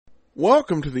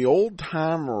Welcome to the Old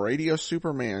Time Radio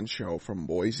Superman Show from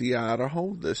Boise,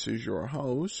 Idaho. This is your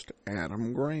host,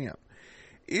 Adam Grant.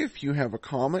 If you have a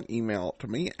comment, email it to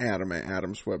me,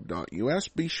 adam@adamsweb.us.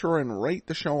 Be sure and rate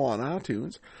the show on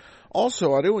iTunes.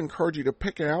 Also, I do encourage you to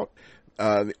pick out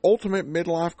the Ultimate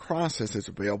Midlife Crisis. Is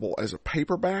available as a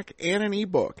paperback and an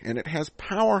ebook, and it has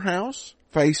Powerhouse,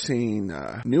 facing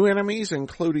new enemies,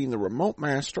 including the Remote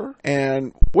Master,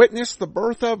 and Witness the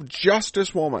Birth of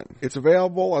Justice Woman. It's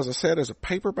available, as I said, as a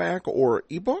paperback or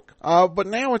ebook. But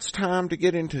now it's time to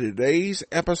get into today's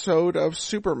episode of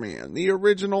Superman. The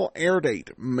original air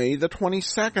date, May the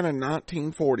 22nd of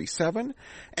 1947,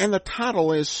 and the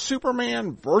title is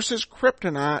Superman vs.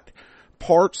 Krytonite,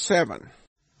 Part 7.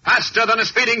 Faster than a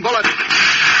speeding bullet.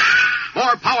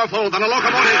 More powerful than a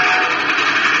locomotive.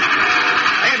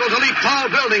 Able to leap tall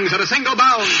buildings at a single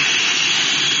bound.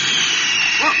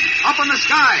 Look, up in the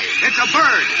sky. It's a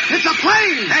bird. It's a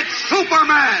plane. It's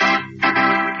Superman.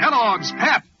 Kellogg's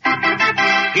Pep.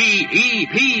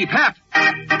 P-E-P, Pep.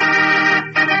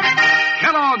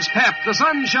 Kellogg's Pep, the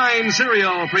Sunshine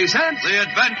Cereal, presents The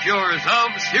Adventures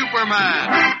of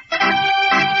Superman.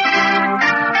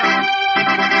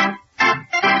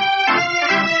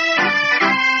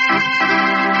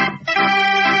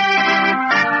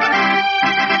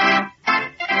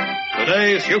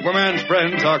 Today, Superman's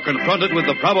friends are confronted with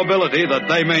the probability that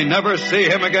they may never see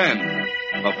him again,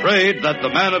 afraid that the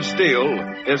Man of Steel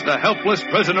is the helpless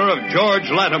prisoner of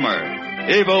George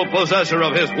Lattimer, evil possessor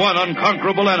of his one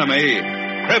unconquerable enemy,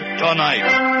 Krytonite.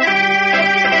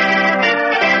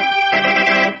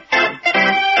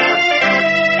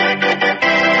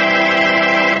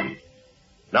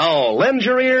 Now, lend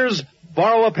your ears,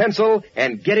 borrow a pencil,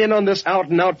 and get in on this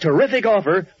out-and-out terrific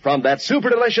offer from that super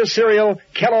delicious cereal,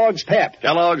 Kellogg's Pep.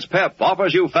 Kellogg's Pep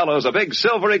offers you fellows a big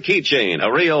silvery keychain,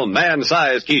 a real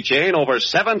man-sized keychain over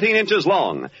 17 inches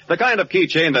long. The kind of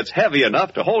keychain that's heavy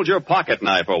enough to hold your pocket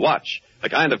knife or watch. The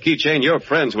kind of keychain your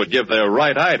friends would give their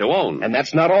right eye to own. And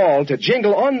that's not all. To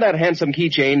jingle on that handsome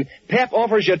keychain, Pep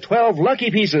offers you 12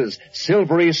 lucky pieces,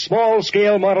 silvery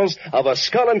small-scale models of a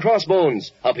skull and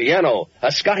crossbones, a piano,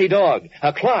 a Scotty dog,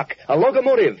 a clock, a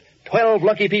locomotive. 12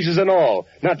 lucky pieces in all.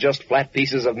 Not just flat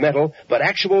pieces of metal, but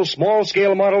actual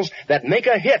small-scale models that make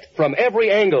a hit from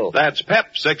every angle. That's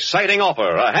Pep's exciting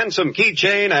offer, a handsome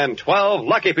keychain and 12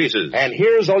 lucky pieces. And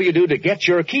here's all you do to get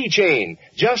your keychain.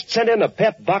 Just send in a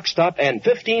Pep box top and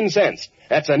 15 cents.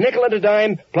 That's a nickel and a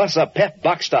dime plus a Pep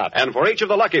box top. And for each of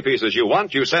the lucky pieces you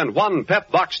want, you send one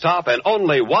Pep box top and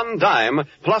only one dime,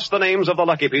 plus the names of the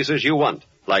lucky pieces you want,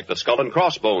 like the skull and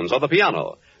crossbones or the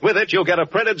piano. With it, you'll get a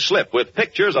printed slip with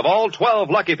pictures of all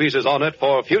 12 lucky pieces on it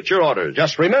for future orders.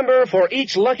 Just remember, for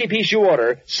each lucky piece you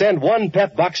order, send one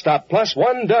Pep box top plus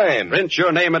one dime. Print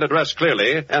your name and address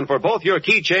clearly, and for both your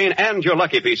keychain and your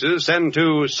lucky pieces, send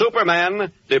to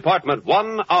Superman, Department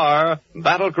 1R,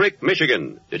 Battle Creek,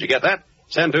 Michigan. Did you get that?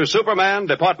 Send to Superman,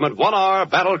 Department 1R,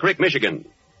 Battle Creek, Michigan.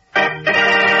 And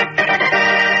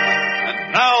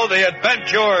now, the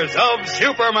adventures of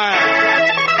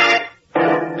Superman.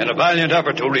 In a valiant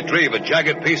effort to retrieve a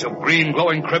jagged piece of green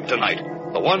glowing kryptonite,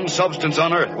 the one substance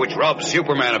on Earth which robs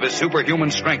Superman of his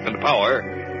superhuman strength and power,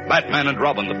 Batman and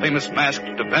Robin, the famous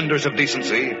masked defenders of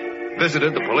decency,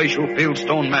 visited the palatial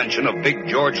Fieldstone mansion of big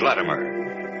George Lattimer.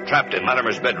 Trapped in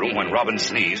Latimer's bedroom when Robin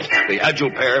sneezed, the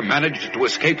agile pair managed to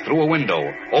escape through a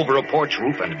window, over a porch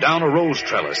roof, and down a rose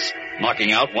trellis,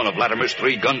 knocking out one of Latimer's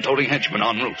 3 gun-toting henchmen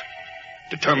en route.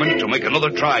 Determined to make another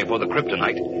try for the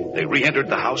kryptonite, they re-entered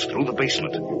the house through the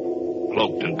basement.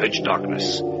 Cloaked in pitch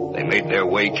darkness, they made their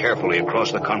way carefully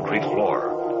across the concrete floor,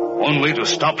 only to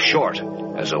stop short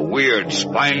as a weird,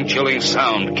 spine-chilling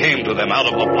sound came to them out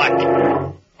of the black.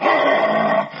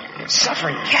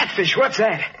 Suffering catfish, what's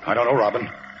that? I don't know, Robin.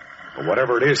 But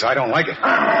whatever it is, I don't like it.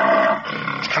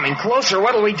 It's coming closer.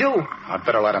 What'll we do? I'd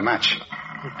better light a match.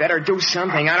 We better do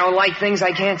something. I don't like things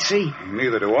I can't see.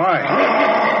 Neither do I.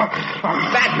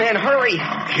 Batman, hurry.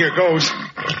 Here goes.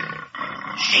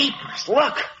 Jeepers,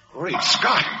 look. Great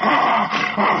Scott.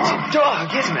 It's a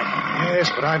dog, isn't it? Yes,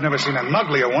 but I've never seen an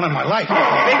uglier one in my life.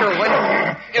 Bigger one.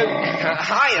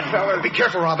 Hiya, feller. Be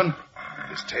careful, Robin.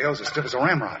 His tail's as stiff as a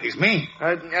ramrod. He's mean.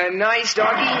 Nice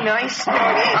doggy, nice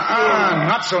doggy.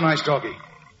 Not so nice, doggy.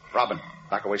 Robin,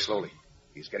 back away slowly.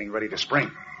 He's getting ready to spring.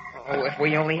 Oh, if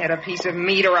we only had a piece of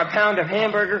meat or a pound of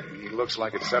hamburger. He looks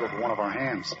like it's settled for one of our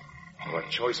hands. Or a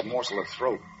choice morsel of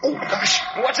throat. Oh, gosh.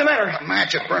 What's the matter? A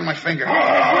match. It burned my finger. Quick,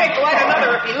 light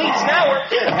another. If he leaves now, we're...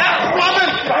 Robin!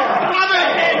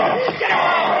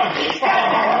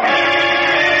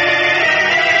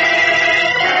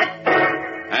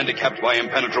 Handicapped by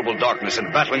impenetrable darkness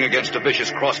and battling against a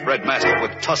vicious crossbred mastiff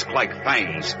with tusk-like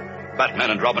fangs,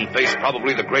 Batman and Robin face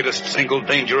probably the greatest single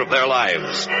danger of their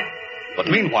lives. But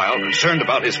meanwhile, concerned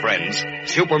about his friends,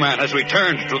 Superman has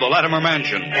returned to the Lattimer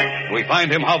mansion. We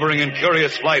find him hovering in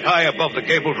curious flight high above the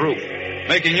gabled roof,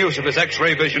 making use of his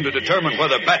X-ray vision to determine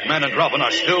whether Batman and Robin are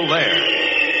still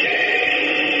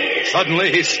there.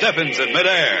 Suddenly, he stiffens in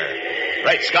midair.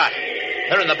 Great Scott.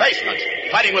 They're in the basement,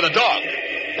 fighting with a dog.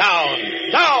 Down!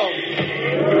 Down!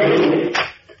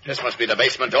 This must be the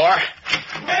basement door.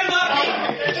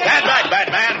 Stand back,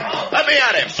 Batman. Let me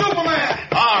at him. Superman!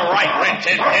 All right, Rin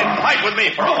Tin Tin. Fight with me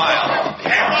for a while.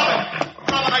 Hey, Robin!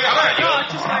 Robin, I got No,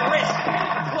 just my wrist.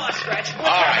 Claw scratch. What's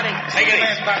All happening? right, take it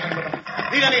easy.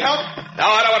 Need any help? No,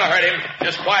 I don't want to hurt him.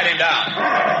 Just quiet him down.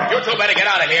 You two better get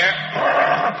out of here.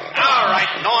 All right,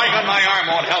 gnawing on my arm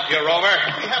won't help you, Rover.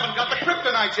 We haven't got the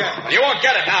kryptonite yet. You won't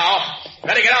get it now.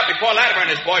 Better get out before Lattimer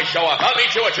and his boys show up. I'll meet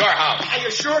you at your house. Are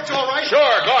you sure it's all right?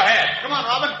 Sure, go ahead. Come on,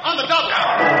 Robin. On the double.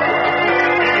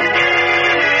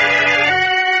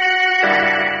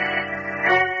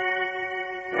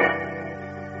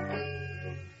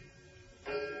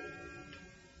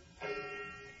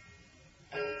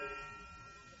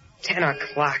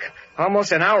 $10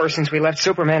 Almost an hour since we left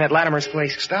Superman at Lattimer's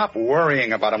place. Stop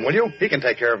worrying about him, will you? He can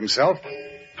take care of himself.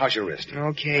 How's your wrist?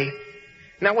 Okay.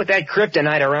 Not with that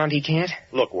kryptonite around, he can't.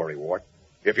 Look, Worrywart.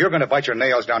 If you're going to bite your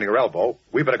nails down to your elbow,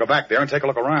 we better go back there and take a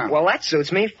look around. Well, that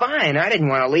suits me fine. I didn't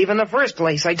want to leave in the first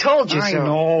place. I told you so. I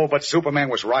know, but Superman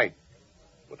was right.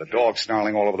 With the dog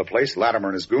snarling all over the place, Lattimer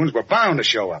and his goons were bound to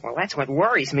show up. Well, that's what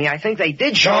worries me. I think they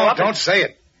did show up. Don't say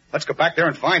it. Let's go back there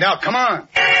and find out. Come on.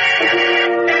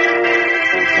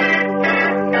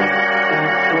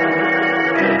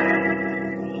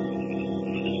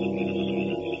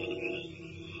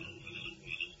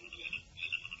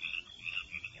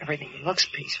 Everything looks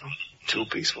peaceful. Too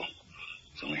peaceful.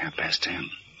 It's only 10:30.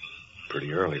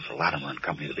 Pretty early for Lattimer and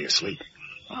company to be asleep.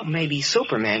 Well, maybe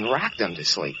Superman rocked them to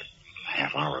sleep. A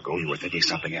half hour ago, you were thinking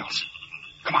something else.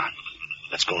 Come on.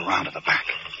 Let's go around to the back.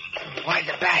 Why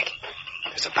the back?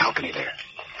 There's a balcony there.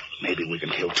 Maybe we can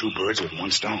kill two birds with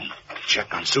one stone.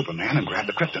 Check on Superman and grab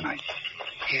the kryptonite.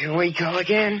 Here we go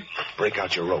again. Break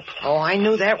out your rope. Oh, I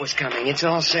knew that was coming. It's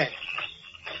all set.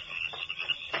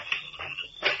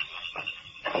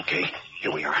 Okay,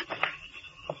 here we are.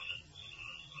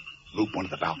 Loop one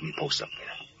of the balcony posts up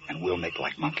there, and we'll make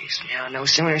like monkeys. Yeah, no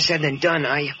sooner said than done,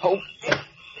 I hope.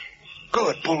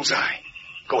 Good, bullseye.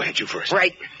 Go ahead, you first.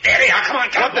 Right. There they are. Come on,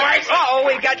 boys. Uh-oh,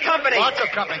 we've got company. Lots of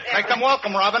company. Make them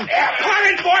welcome, Robin. Come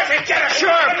in, boys, and get us. Sure,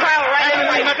 pile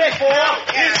right in my before.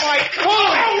 He's my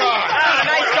calling card. Ah,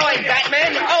 nice going,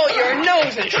 Batman. Oh, your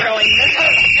nose is showing.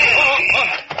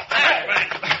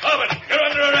 Robin, you're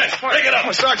under arrest. Bring it up.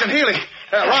 Oh, Sergeant Healy.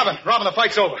 Robin, the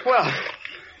fight's over. Well,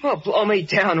 blow me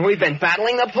down. We've been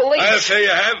battling the police. I'll say you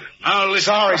have. Now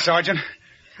listen. Sorry, Sergeant.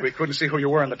 We couldn't see who you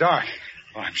were in the dark.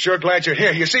 Well, I'm sure glad you're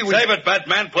here. You see, we... Save it,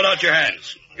 Batman. Put out your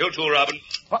hands. You too, Robin.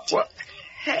 What?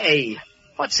 Hey,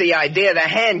 what's the idea of the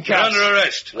handcuffs? You're under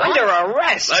arrest. Under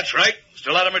arrest? That's right.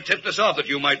 Mr. Lattimer tipped us off that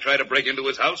you might try to break into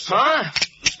his house. Huh?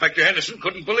 Inspector Henderson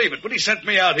couldn't believe it, but he sent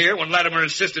me out here when Lattimer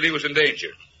insisted he was in danger.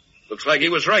 Looks like he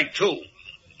was right, too.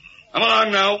 Come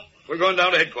along now. We're going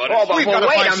down to headquarters. Oh, but We've got to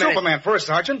wait find a minute. Superman first,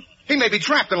 Sergeant. He may be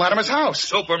trapped in Lattimer's house.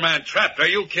 Superman trapped. Are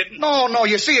you kidding? No,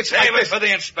 you see, it's Save like it this. for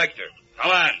the inspector.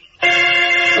 Come on.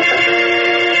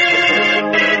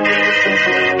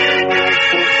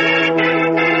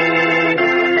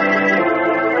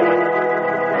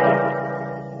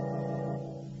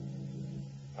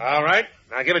 All right.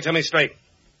 Now give it to me straight.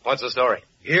 What's the story?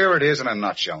 Here it is in a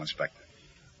nutshell, Inspector.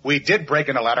 We did break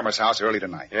into Lattimer's house early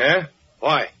tonight. Yeah?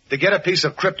 Why? To get a piece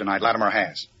of kryptonite Lattimer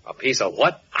has. A piece of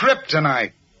what?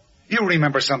 Kryptonite. You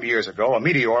remember some years ago, a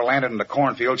meteor landed in the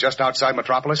cornfield just outside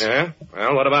Metropolis? Yeah?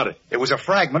 Well, what about it? It was a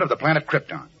fragment of the planet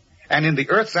Krypton. And in the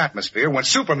Earth's atmosphere, when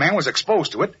Superman was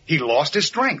exposed to it, he lost his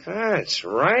strength. That's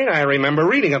right. I remember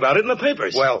reading about it in the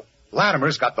papers. Well,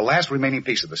 Lattimer's got the last remaining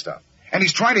piece of the stuff. And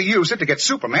he's trying to use it to get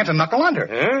Superman to knuckle under.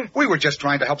 Huh? We were just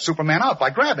trying to help Superman out by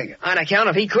grabbing it. On account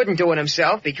of he couldn't do it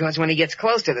himself, because when he gets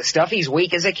close to the stuff, he's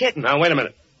weak as a kitten. Now, wait a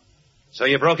minute. So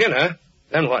you broke in, huh?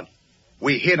 Then what?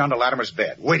 We hid under Lattimer's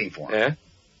bed, waiting for him. Yeah?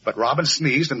 But Robin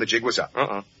sneezed and the jig was up.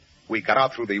 Uh-uh. We got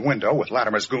out through the window with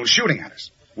Lattimer's goons shooting at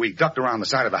us. We ducked around the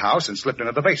side of the house and slipped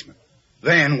into the basement.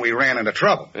 Then we ran into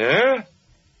trouble. Yeah?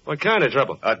 What kind of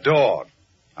trouble? A dog.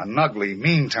 An ugly,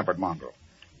 mean-tempered mongrel.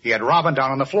 He had Robin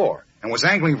down on the floor and was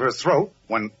angling for his throat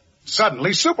when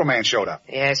suddenly Superman showed up.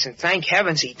 Yes, and thank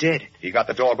heavens he did. He got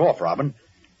the dog off Robin.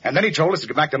 And then he told us to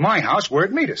get back to my house where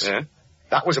it'd meet us. Yeah?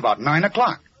 That was about 9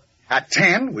 o'clock. At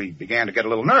 10, we began to get a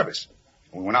little nervous.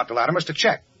 We went out to Lattimer's to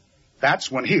check.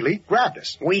 That's when Healy grabbed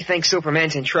us. We think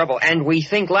Superman's in trouble, and we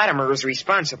think Lattimer is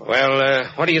responsible. Well,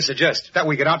 what do you suggest? That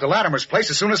we get out to Latimer's place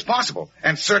as soon as possible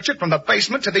and search it from the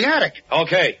basement to the attic.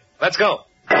 Okay, let's go.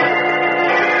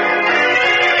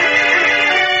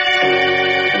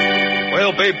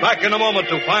 We'll be back in a moment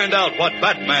to find out what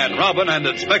Batman, Robin, and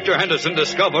Inspector Henderson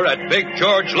discover at Big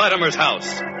George Lattimer's house.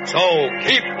 So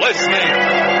keep listening.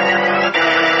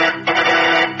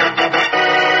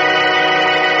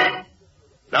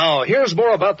 Now, here's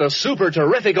more about the super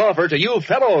terrific offer to you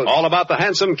fellows. All about the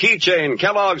handsome keychain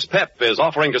Kellogg's Pep is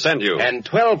offering to send you. And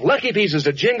 12 lucky pieces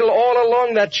to jingle all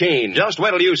along that chain. Just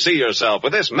wait till you see yourself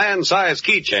with this man-sized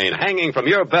keychain hanging from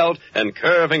your belt and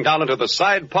curving down into the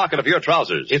side pocket of your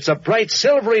trousers. It's a bright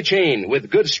silvery chain with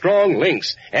good strong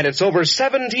links, and it's over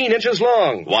 17 inches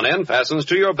long. One end fastens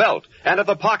to your belt, and at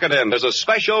the pocket end there's a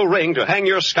special ring to hang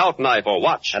your scout knife or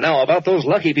watch. And now about those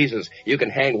lucky pieces. You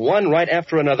can hang one right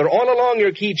after another all along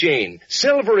your keychain.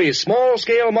 Silvery,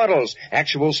 small-scale models,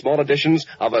 actual small editions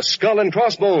of a skull and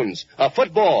crossbones, a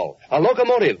football, a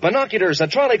locomotive, binoculars, a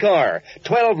trolley car.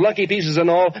 12 lucky pieces in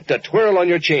all to twirl on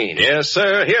your chain. Yes,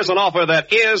 sir. Here's an offer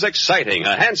that is exciting.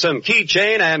 A handsome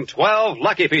keychain and 12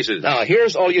 lucky pieces. Now,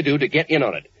 here's all you do to get in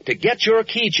on it. To get your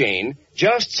keychain,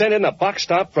 just send in a box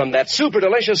top from that super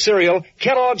delicious cereal,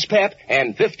 Kellogg's Pep,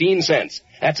 and 15 cents.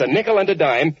 That's a nickel and a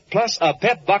dime, plus a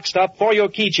Pep box top for your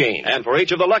keychain. And for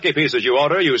each of the lucky pieces you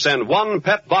order, you send one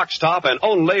Pep box top and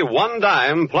only 1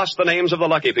 dime, plus the names of the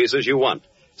lucky pieces you want.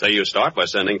 Say you start by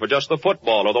sending for just the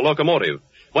football or the locomotive.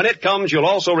 When it comes, you'll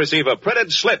also receive a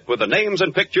printed slip with the names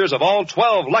and pictures of all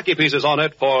 12 lucky pieces on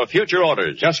it for future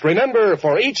orders. Just remember,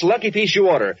 for each lucky piece you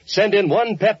order, send in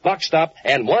 1 Pep box top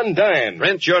and 1 dime.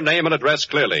 Print your name and address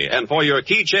clearly, and for your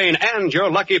keychain and your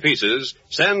lucky pieces,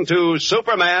 send to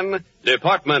Superman,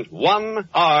 Department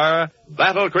 1R,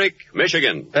 Battle Creek,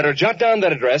 Michigan. Better jot down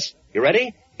that address. You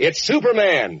ready? It's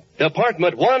Superman,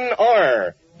 Department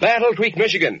 1R, Battle Creek,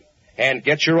 Michigan. And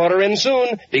get your order in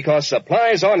soon, because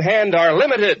supplies on hand are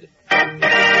limited. Now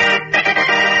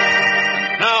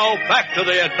back to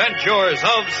the adventures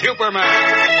of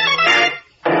Superman.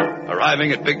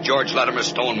 Arriving at Big George Lattimer's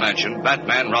stone mansion,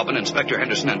 Batman, Robin, Inspector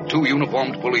Henderson, and 2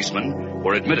 uniformed policemen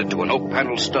were admitted to an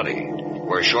oak-paneled study,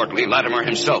 where shortly Lattimer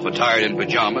himself, attired in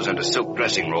pajamas and a silk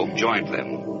dressing robe, joined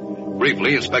them.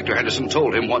 Briefly, Inspector Henderson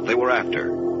told him what they were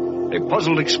after. A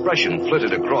puzzled expression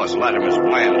flitted across Lattimer's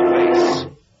bland face.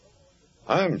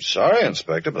 I'm sorry,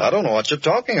 Inspector, but I don't know what you're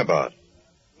talking about.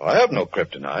 I have no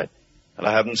kryptonite, and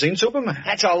I haven't seen Superman.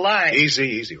 That's a lie.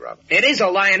 Easy, Robin. It is a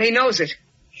lie, and he knows it.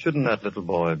 Shouldn't that little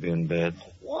boy be in bed?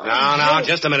 Now,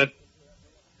 just a minute.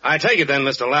 I take it then,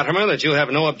 Mr. Lattimer, that you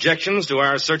have no objections to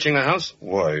our searching the house?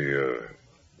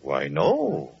 Why,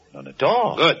 no. None at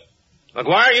all. Good.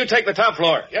 McGuire, you take the top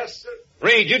floor. Yes, sir.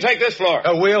 Reed, you take this floor.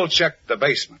 We'll check the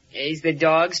basement. Is the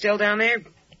dog still down there?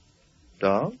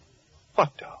 Dog?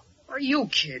 What dog? Are you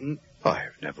kidding?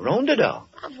 I've never owned a dog.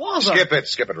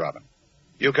 Skip it, Robin.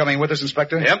 You coming with us,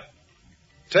 Inspector? Yep.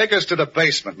 Take us to the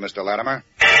basement, Mr. Lattimer.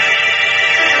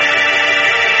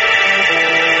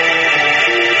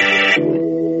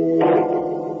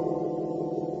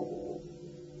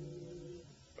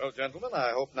 Well, gentlemen,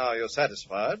 I hope now you're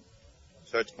satisfied.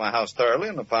 Searched my house thoroughly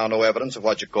and have found no evidence of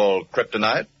what you call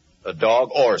kryptonite, a dog,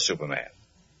 or Superman.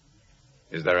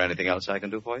 Is there anything else I can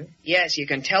do for you? Yes, you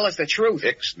can tell us the truth.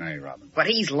 Ixnay, Robin. But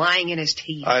he's lying in his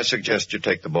teeth. I suggest you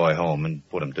take the boy home and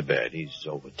put him to bed. He's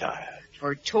overtired.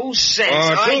 For 2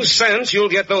 cents. For 2 cents, you'll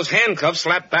get those handcuffs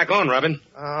slapped back on, Robin.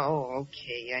 Oh,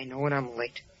 okay. I know when I'm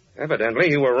late.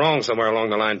 Evidently, you were wrong somewhere along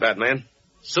the line, Batman.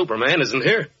 Superman isn't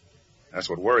here. That's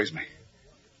what worries me.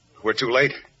 We're too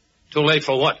late. Too late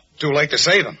for what? Too late to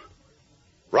save him.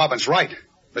 Robin's right.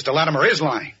 Mr. Lattimer is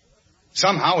lying.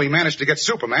 Somehow he managed to get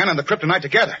Superman and the kryptonite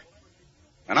together.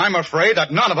 And I'm afraid that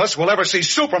none of us will ever see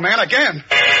Superman again.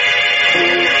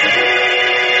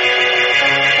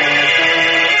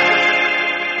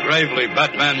 Gravely,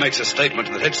 Batman makes a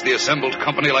statement that hits the assembled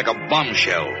company like a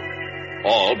bombshell.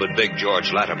 All but Big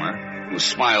George Lattimer, who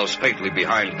smiles faintly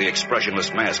behind the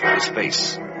expressionless mask of his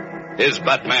face. Is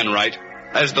Batman right?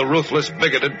 Has the ruthless,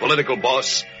 bigoted political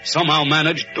boss somehow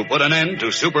managed to put an end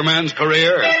to Superman's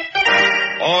career?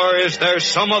 Or is there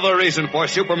some other reason for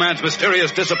Superman's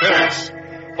mysterious disappearance?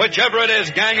 Whichever it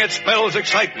is, gang, it spells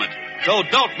excitement. So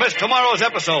don't miss tomorrow's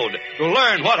episode to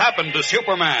learn what happened to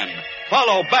Superman.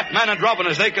 Follow Batman and Robin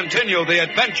as they continue the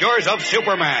adventures of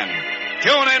Superman.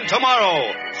 Tune in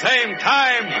tomorrow. Same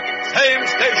time, same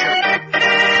station.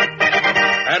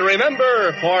 And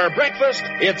remember, for breakfast,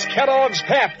 it's Kellogg's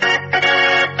Pep.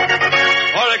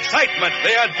 For excitement,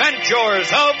 the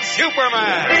adventures of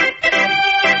Superman.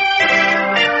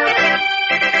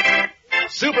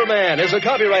 Superman is a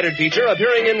copyrighted feature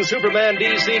appearing in Superman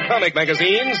DC comic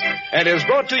magazines and is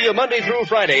brought to you Monday through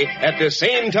Friday at this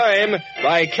same time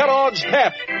by Kellogg's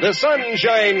Pep, the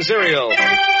Sunshine Cereal.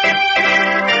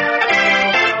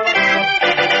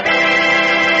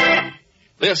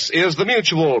 This is the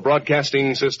Mutual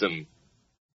Broadcasting System.